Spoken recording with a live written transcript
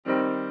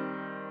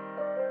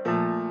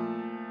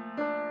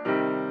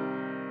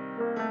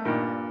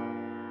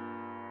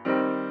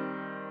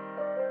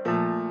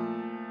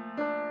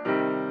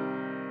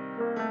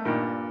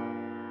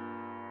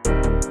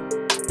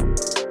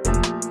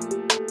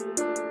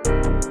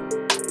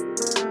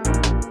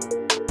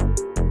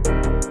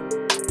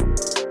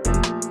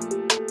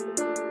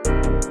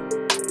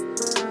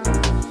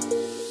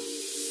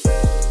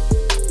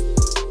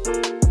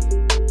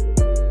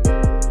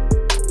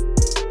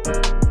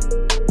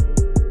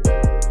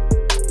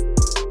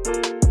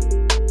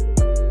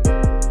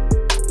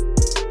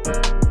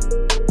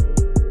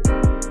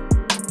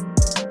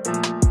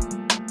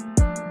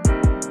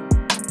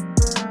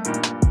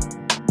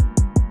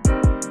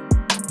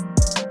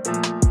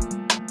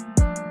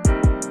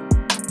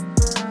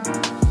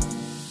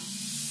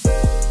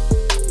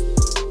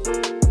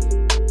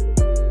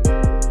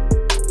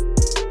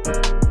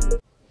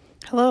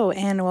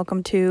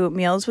welcome to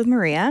Meals with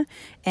Maria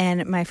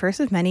and my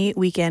first of many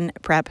weekend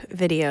prep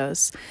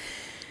videos.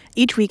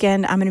 Each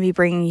weekend, I'm going to be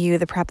bringing you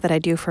the prep that I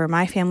do for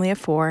my family of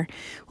 4.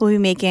 We'll be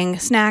making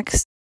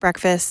snacks,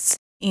 breakfasts,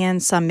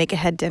 and some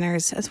make-ahead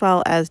dinners, as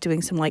well as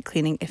doing some light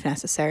cleaning if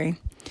necessary.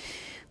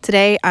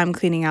 Today, I'm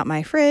cleaning out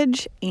my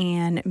fridge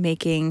and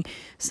making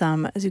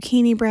some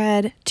zucchini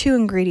bread,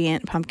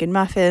 2-ingredient pumpkin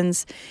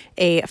muffins,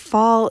 a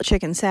fall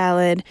chicken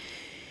salad,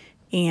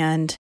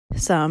 and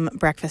some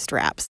breakfast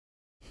wraps.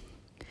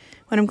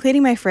 When I'm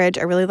cleaning my fridge,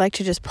 I really like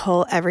to just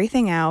pull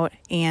everything out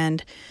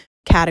and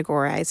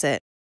categorize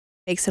it.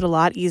 Makes it a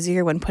lot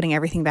easier when putting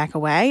everything back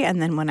away,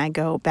 and then when I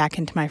go back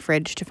into my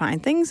fridge to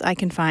find things, I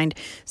can find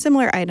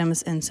similar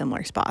items in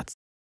similar spots.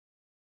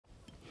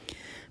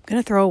 I'm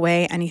going to throw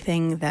away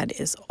anything that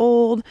is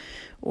old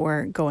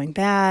or going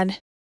bad,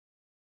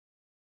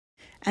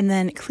 and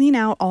then clean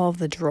out all of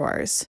the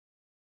drawers.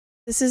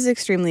 This is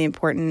extremely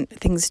important.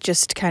 Things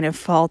just kind of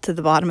fall to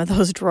the bottom of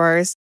those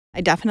drawers. I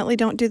definitely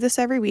don't do this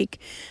every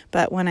week,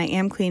 but when I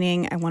am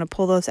cleaning, I want to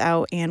pull those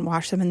out and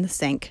wash them in the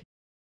sink.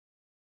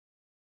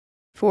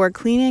 For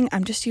cleaning,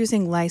 I'm just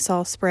using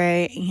Lysol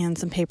spray and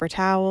some paper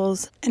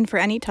towels. And for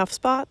any tough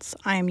spots,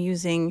 I'm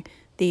using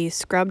the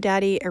Scrub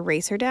Daddy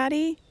Eraser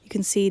Daddy. You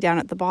can see down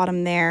at the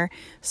bottom there,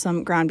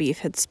 some ground beef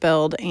had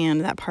spilled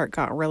and that part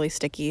got really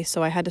sticky.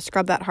 So I had to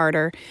scrub that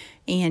harder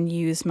and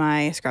use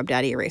my Scrub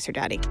Daddy Eraser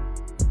Daddy.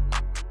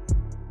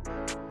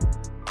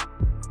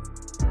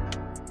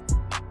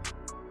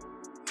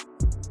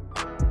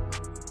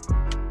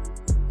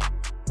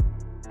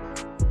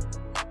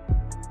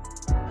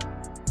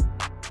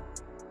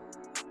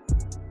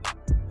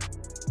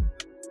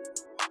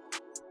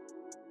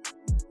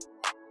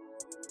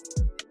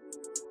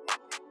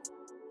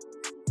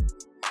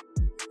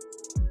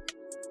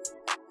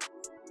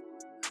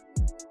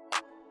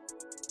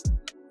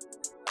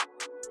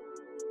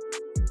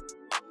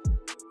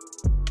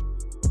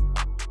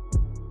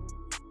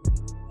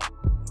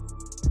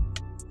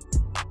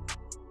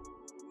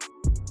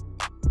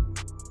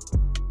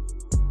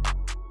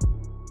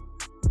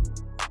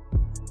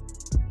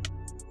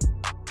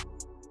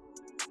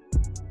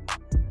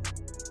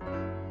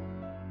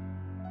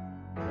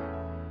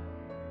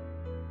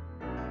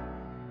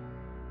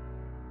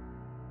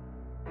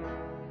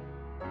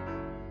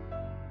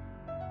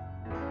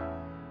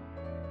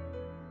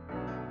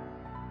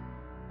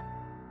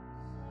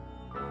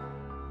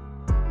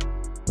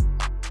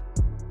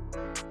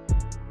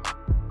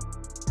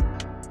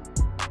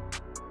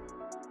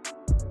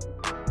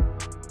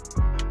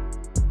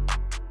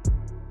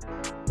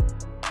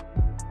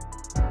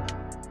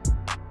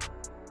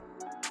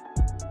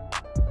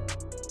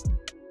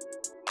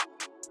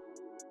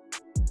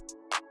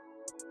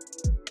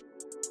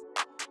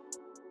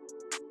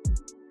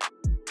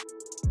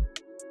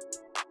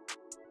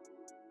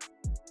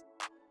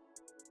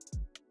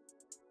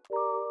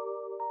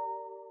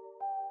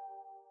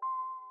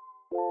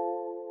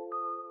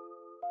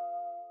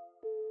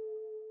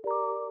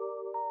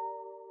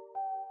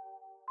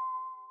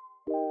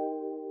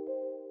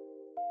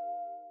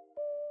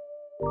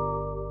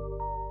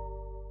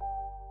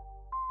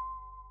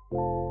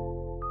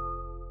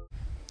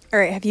 All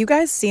right, have you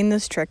guys seen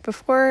this trick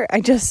before? I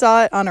just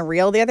saw it on a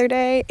reel the other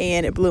day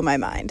and it blew my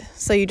mind.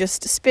 So you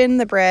just spin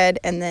the bread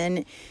and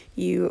then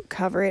you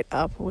cover it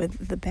up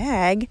with the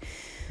bag,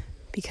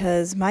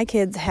 because my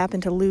kids happen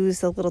to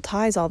lose the little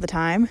ties all the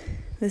time.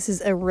 This is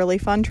a really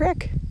fun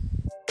trick.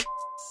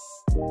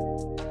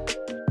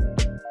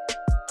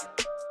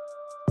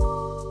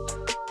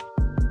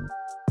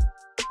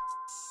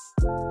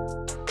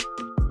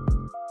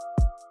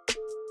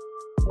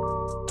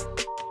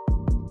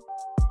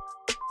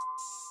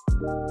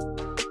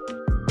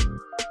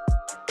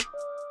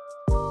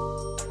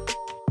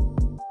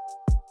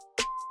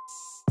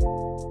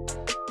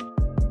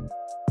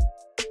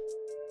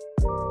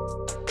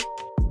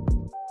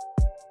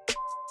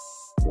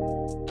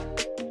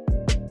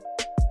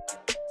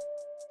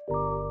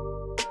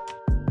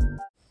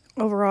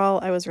 Overall,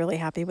 I was really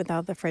happy with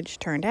how the fridge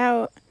turned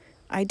out.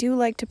 I do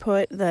like to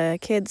put the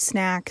kids'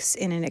 snacks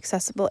in an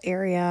accessible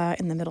area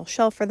in the middle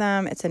shelf for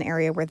them. It's an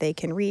area where they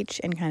can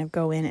reach and kind of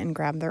go in and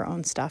grab their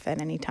own stuff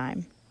at any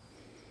time.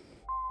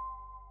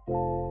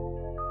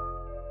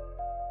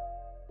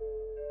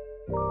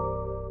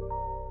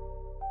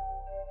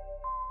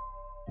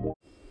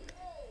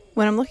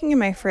 When I'm looking in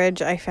my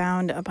fridge, I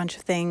found a bunch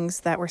of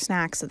things that were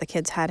snacks that the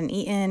kids hadn't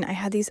eaten. I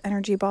had these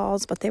energy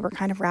balls, but they were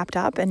kind of wrapped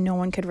up and no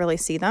one could really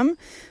see them.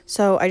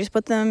 So I just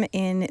put them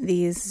in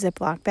these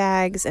Ziploc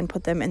bags and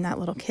put them in that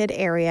little kid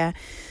area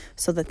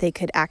so that they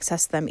could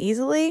access them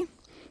easily.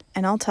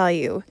 And I'll tell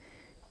you,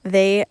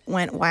 they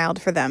went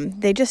wild for them.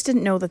 They just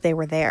didn't know that they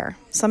were there.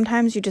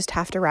 Sometimes you just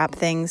have to wrap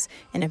things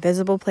in a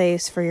visible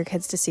place for your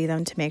kids to see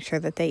them to make sure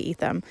that they eat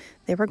them.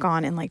 They were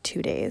gone in like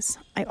 2 days.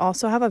 I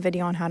also have a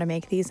video on how to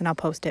make these and I'll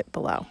post it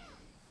below.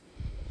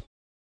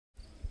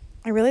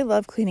 I really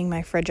love cleaning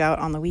my fridge out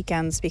on the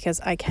weekends because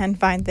I can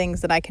find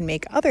things that I can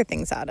make other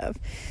things out of.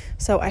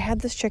 So I had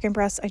this chicken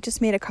breast I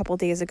just made a couple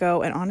days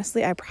ago, and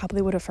honestly, I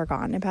probably would have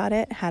forgotten about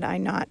it had I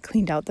not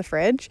cleaned out the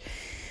fridge.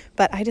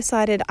 But I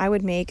decided I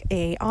would make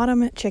a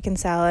autumn chicken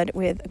salad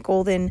with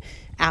golden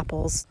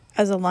apples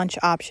as a lunch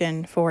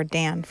option for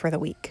Dan for the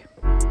week.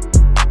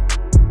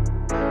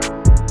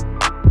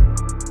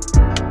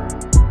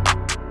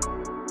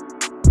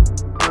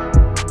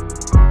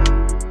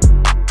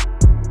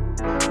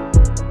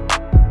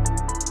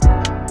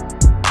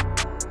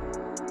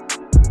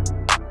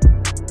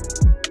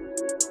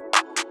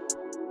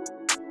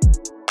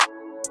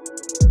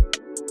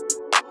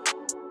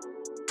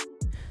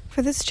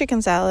 For this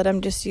chicken salad,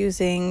 I'm just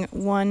using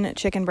 1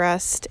 chicken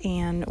breast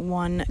and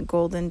 1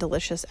 golden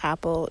delicious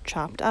apple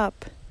chopped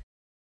up.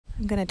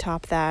 I'm going to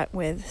top that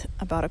with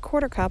about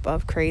 1/4 cup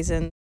of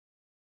craisins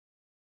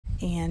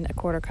and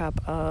 1/4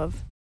 cup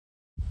of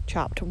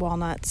chopped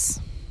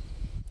walnuts.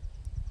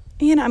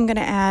 And I'm going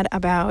to add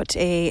about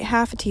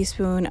 1/2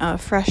 teaspoon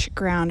of fresh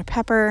ground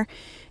pepper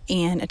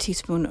and 1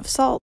 teaspoon of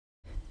salt,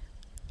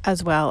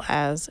 as well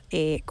as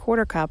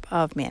 1/4 cup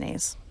of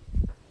mayonnaise.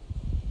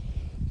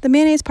 The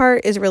mayonnaise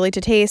part is really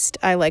to taste.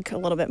 I like a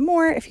little bit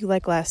more. If you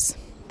like less,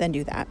 then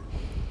do that.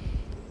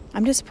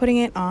 I'm just putting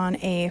it on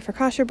a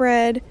focaccia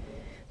bread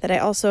that I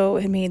also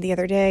had made the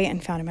other day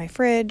and found in my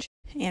fridge,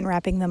 and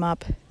wrapping them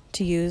up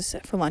to use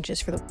for lunches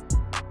for the week.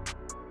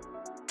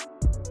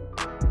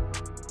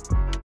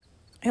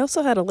 I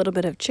also had a little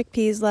bit of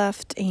chickpeas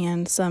left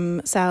and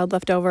some salad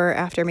left over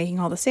after making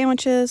all the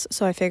sandwiches,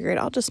 so I figured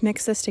I'll just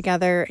mix this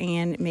together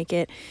and make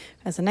it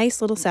as a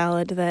nice little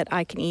salad that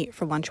I can eat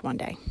for lunch one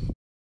day.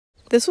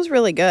 This was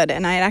really good,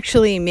 and I'd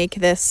actually make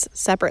this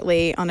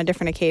separately on a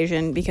different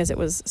occasion because it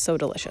was so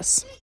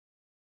delicious.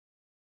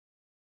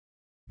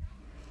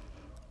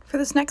 For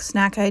this next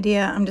snack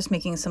idea, I'm just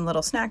making some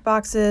little snack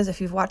boxes.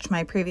 If you've watched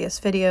my previous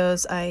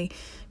videos, I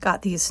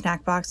got these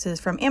snack boxes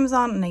from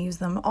Amazon and I use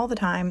them all the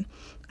time.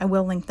 I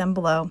will link them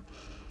below.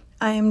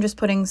 I am just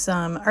putting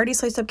some already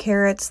sliced up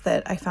carrots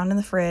that I found in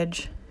the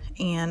fridge,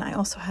 and I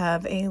also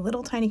have a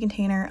little tiny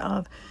container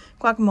of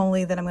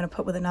guacamole that I'm going to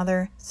put with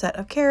another set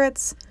of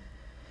carrots.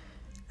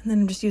 And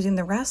then I'm just using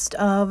the rest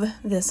of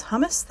this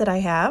hummus that I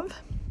have.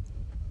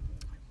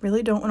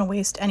 Really don't want to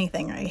waste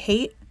anything. I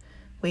hate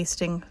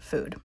wasting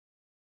food.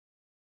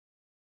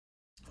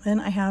 Then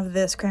I have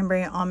this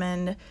cranberry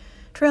almond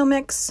trail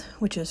mix,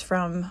 which is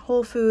from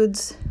Whole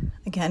Foods.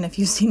 Again, if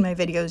you've seen my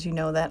videos, you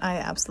know that I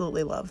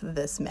absolutely love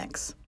this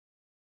mix.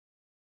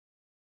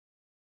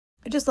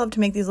 I just love to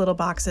make these little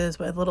boxes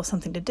with a little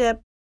something to dip,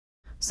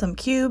 some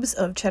cubes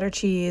of cheddar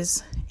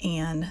cheese,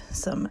 and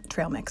some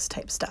trail mix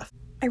type stuff.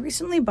 I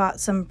recently bought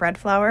some bread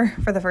flour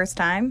for the first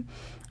time.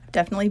 I've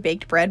definitely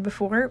baked bread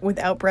before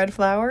without bread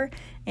flour,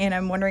 and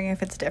I'm wondering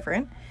if it's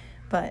different.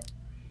 But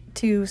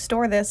to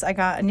store this, I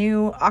got a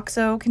new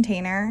OXO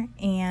container,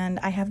 and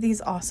I have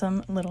these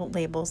awesome little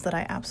labels that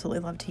I absolutely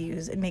love to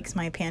use. It makes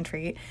my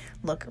pantry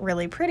look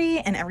really pretty,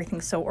 and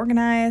everything's so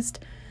organized.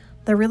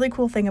 The really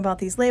cool thing about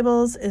these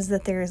labels is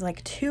that there's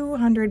like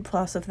 200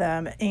 plus of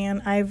them,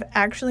 and I've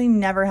actually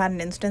never had an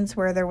instance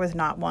where there was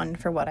not one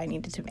for what I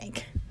needed to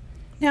make.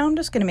 Now I'm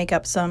just going to make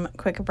up some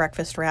quick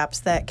breakfast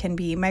wraps that can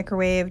be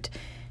microwaved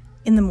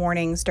in the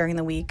mornings during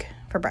the week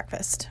for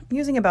breakfast. I'm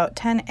using about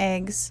 10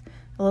 eggs,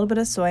 a little bit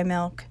of soy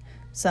milk,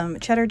 some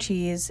cheddar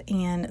cheese,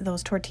 and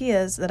those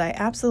tortillas that I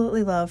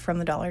absolutely love from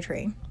the Dollar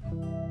Tree.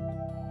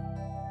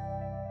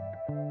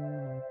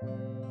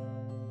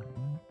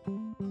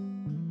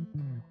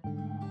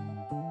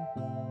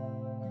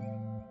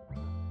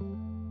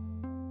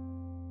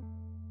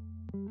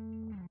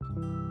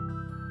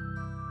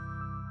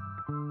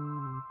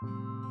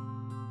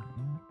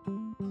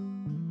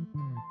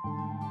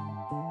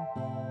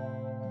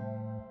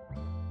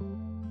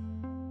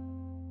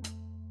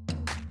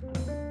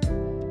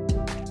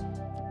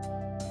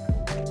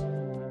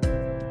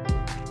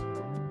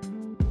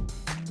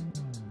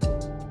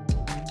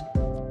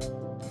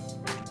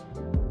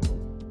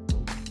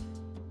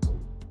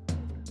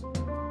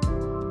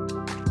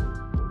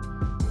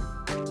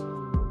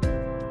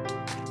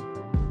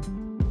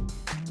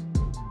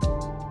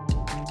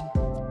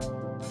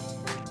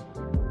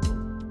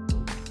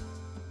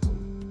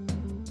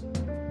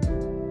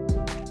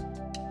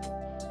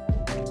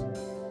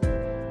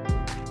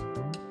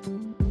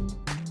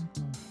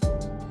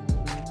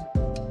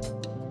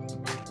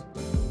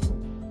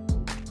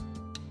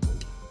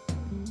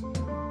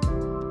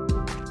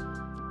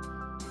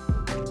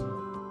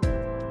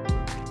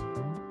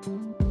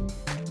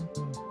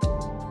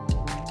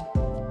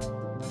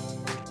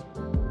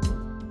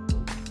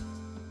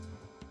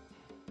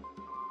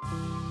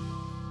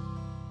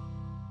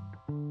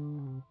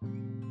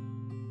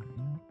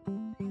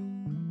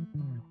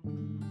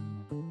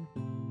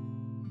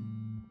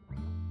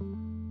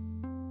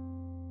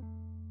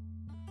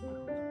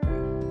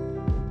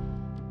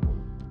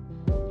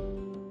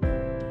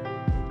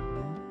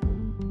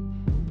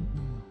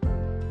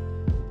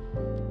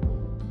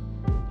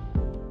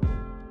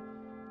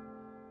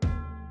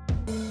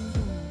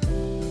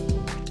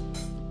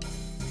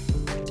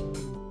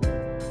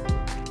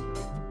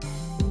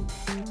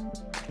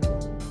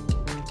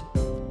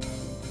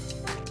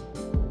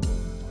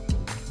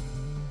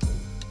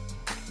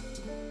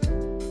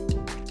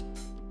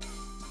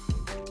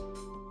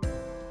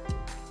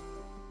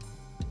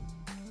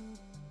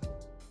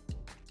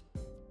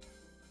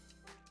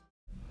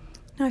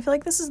 Now, I feel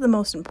like this is the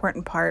most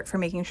important part for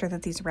making sure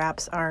that these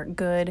wraps are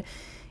good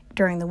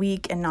during the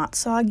week and not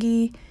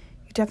soggy.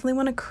 You definitely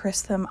want to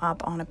crisp them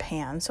up on a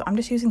pan. So I'm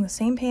just using the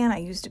same pan I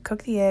used to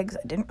cook the eggs.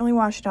 I didn't really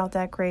wash it out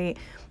that great,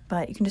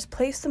 but you can just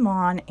place them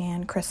on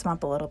and crisp them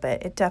up a little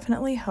bit. It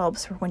definitely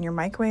helps for when you're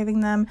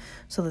microwaving them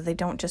so that they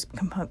don't just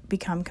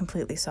become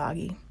completely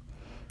soggy.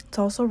 It's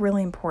also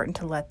really important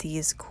to let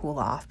these cool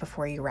off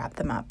before you wrap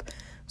them up.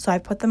 So I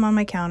put them on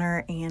my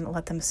counter and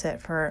let them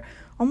sit for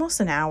almost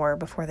an hour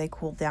before they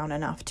cool down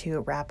enough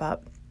to wrap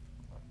up.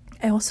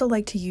 I also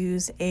like to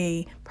use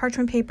a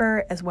parchment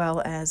paper as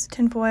well as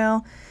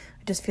tinfoil.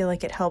 I just feel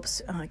like it helps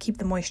keep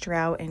the moisture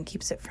out and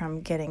keeps it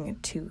from getting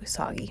too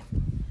soggy.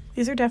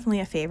 These are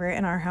definitely a favorite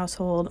in our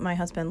household. My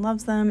husband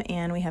loves them,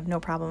 and we have no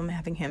problem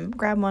having him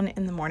grab one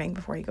in the morning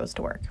before he goes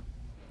to work.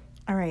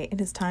 All right, it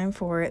is time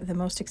for the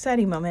most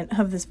exciting moment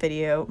of this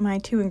video, my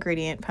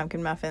 2-ingredient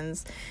pumpkin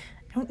muffins.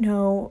 I don't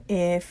know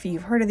if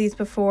you've heard of these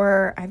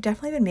before. I've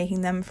definitely been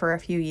making them for a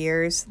few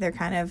years. They're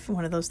kind of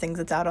one of those things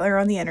that's out there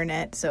on the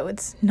internet, so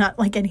it's not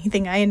like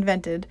anything I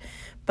invented.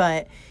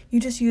 But you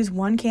just use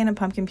 1 can of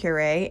pumpkin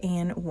puree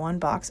and 1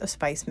 box of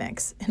spice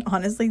mix. And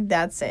honestly,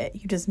 that's it.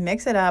 You just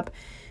mix it up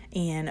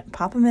and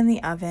pop them in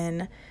the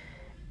oven,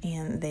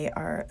 and they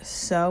are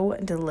so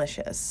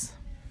delicious.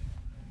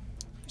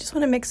 Just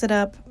want to mix it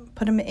up,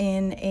 put them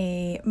in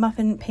a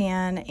muffin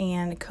pan,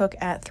 and cook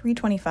at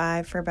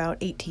 325 for about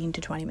 18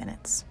 to 20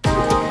 minutes.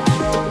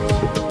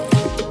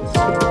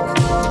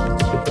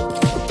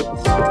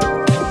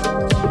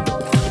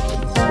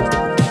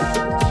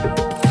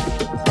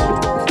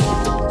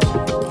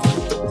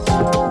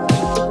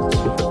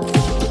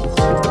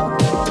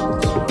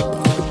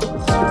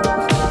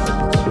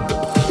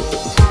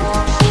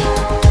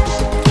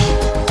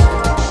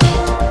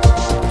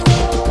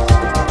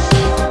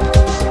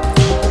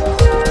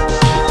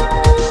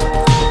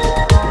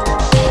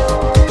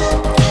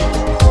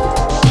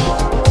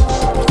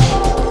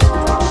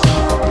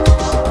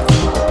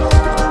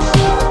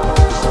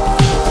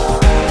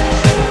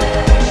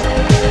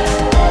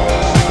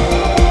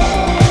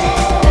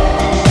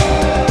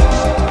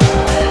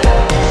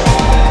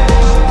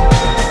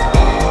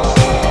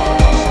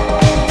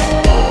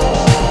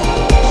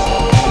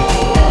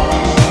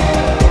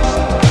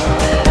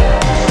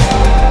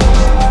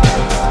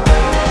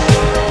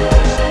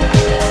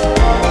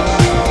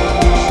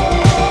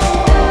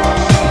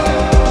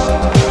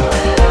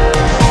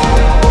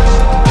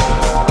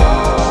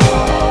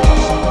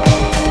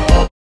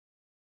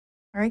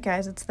 Alright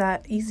guys, it's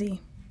that easy.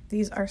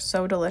 These are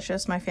so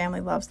delicious. My family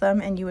loves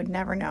them, and you would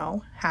never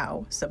know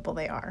how simple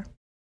they are.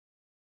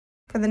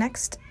 For the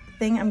next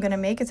thing I'm going to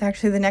make, it's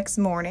actually the next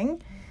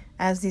morning.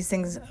 As these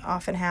things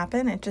often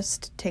happen, it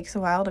just takes a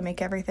while to make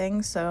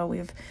everything, so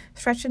we've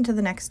stretched into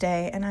the next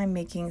day, and I'm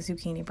making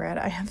zucchini bread.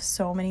 I have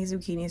so many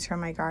zucchinis from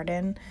my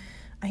garden.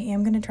 I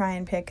am going to try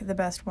and pick the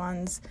best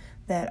ones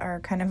that are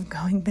kind of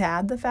going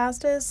bad the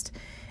fastest.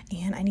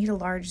 And I need a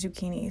large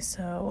zucchini,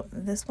 so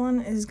this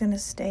one is going to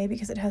stay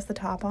because it has the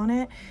top on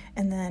it.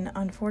 And then,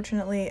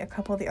 unfortunately, a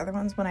couple of the other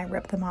ones, when I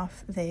ripped them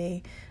off,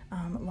 they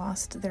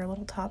lost their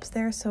little tops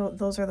there. So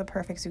those are the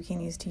perfect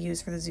zucchinis to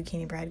use for the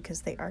zucchini bread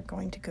because they are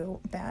going to go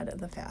bad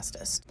the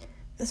fastest.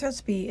 This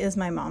recipe is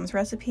my mom's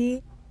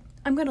recipe.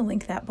 I'm going to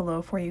link that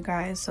below for you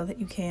guys so that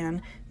you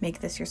can make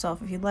this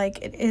yourself if you'd like.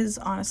 It is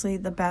honestly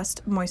the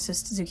best,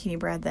 moistest zucchini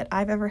bread that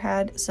I've ever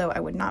had, so I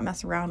would not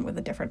mess around with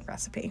a different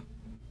recipe.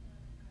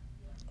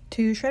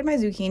 To shred my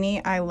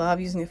zucchini, I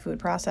love using a food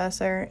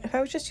processor. If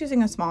I was just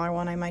using a smaller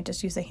one, I might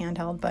just use a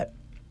handheld, but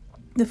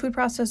the food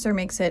processor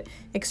makes it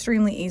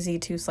extremely easy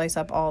to slice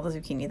up all the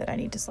zucchini that I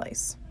need to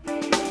slice.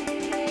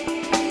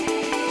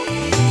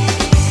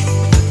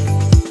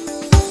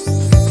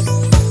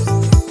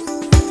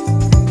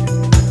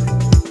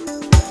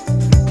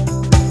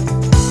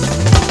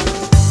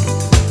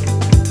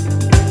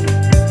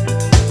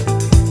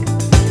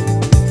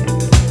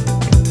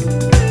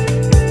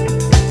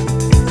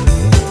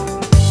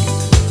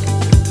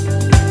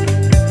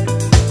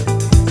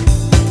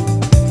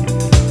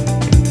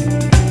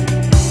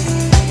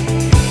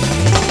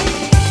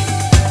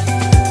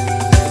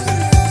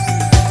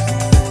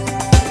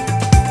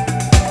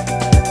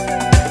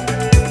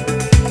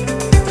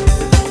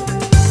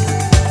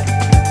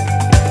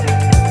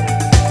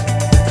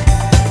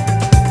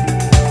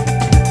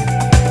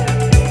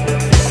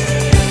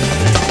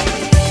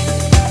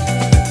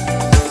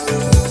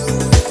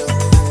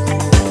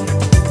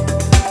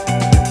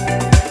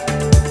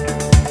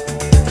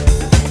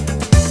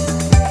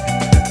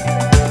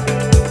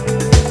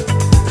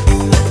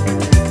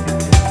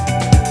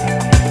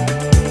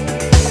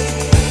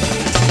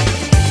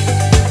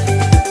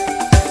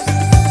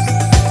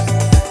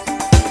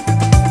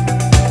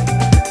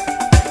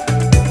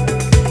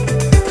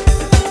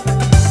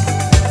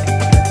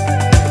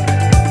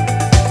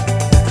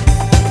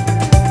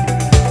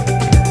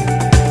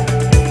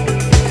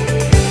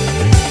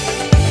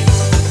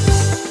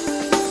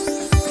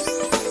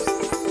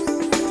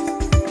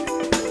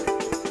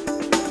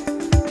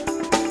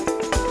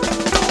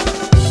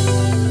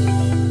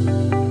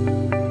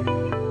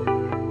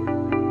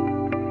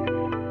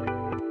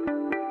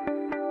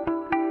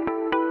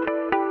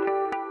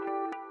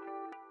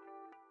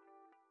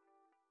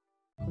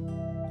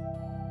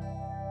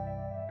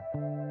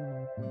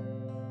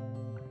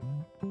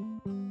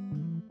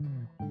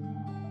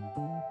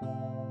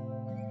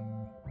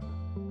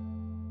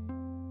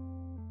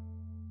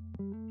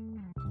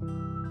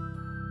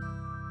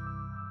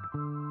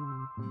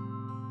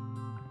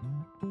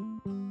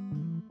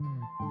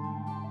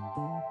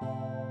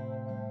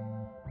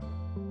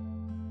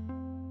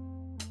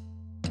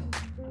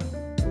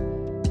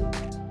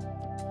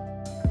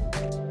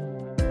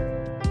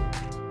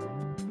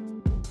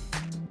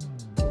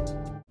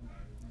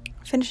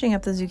 finishing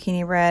up the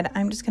zucchini bread,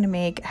 I'm just going to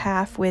make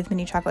half with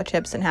mini chocolate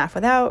chips and half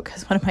without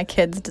because one of my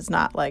kids does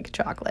not like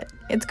chocolate.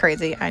 It's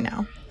crazy, I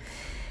know.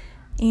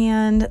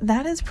 And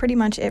that is pretty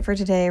much it for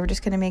today. We're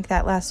just going to make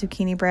that last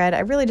zucchini bread. I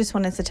really just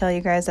wanted to tell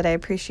you guys that I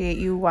appreciate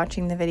you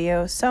watching the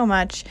video so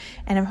much,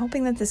 and I'm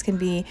hoping that this can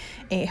be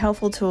a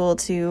helpful tool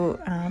to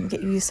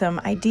get you some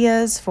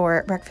ideas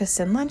for breakfasts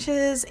and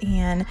lunches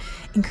and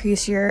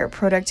increase your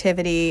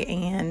productivity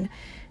and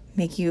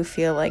make you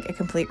feel like a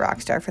complete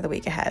rock star for the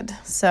week ahead.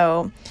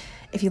 So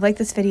if you like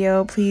this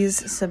video,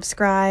 please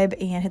subscribe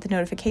and hit the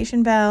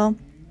notification bell.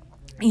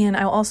 And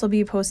I'll also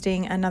be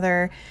posting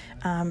another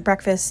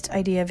breakfast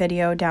idea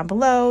video down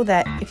below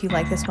that if you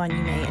like this one,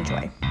 you may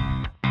enjoy.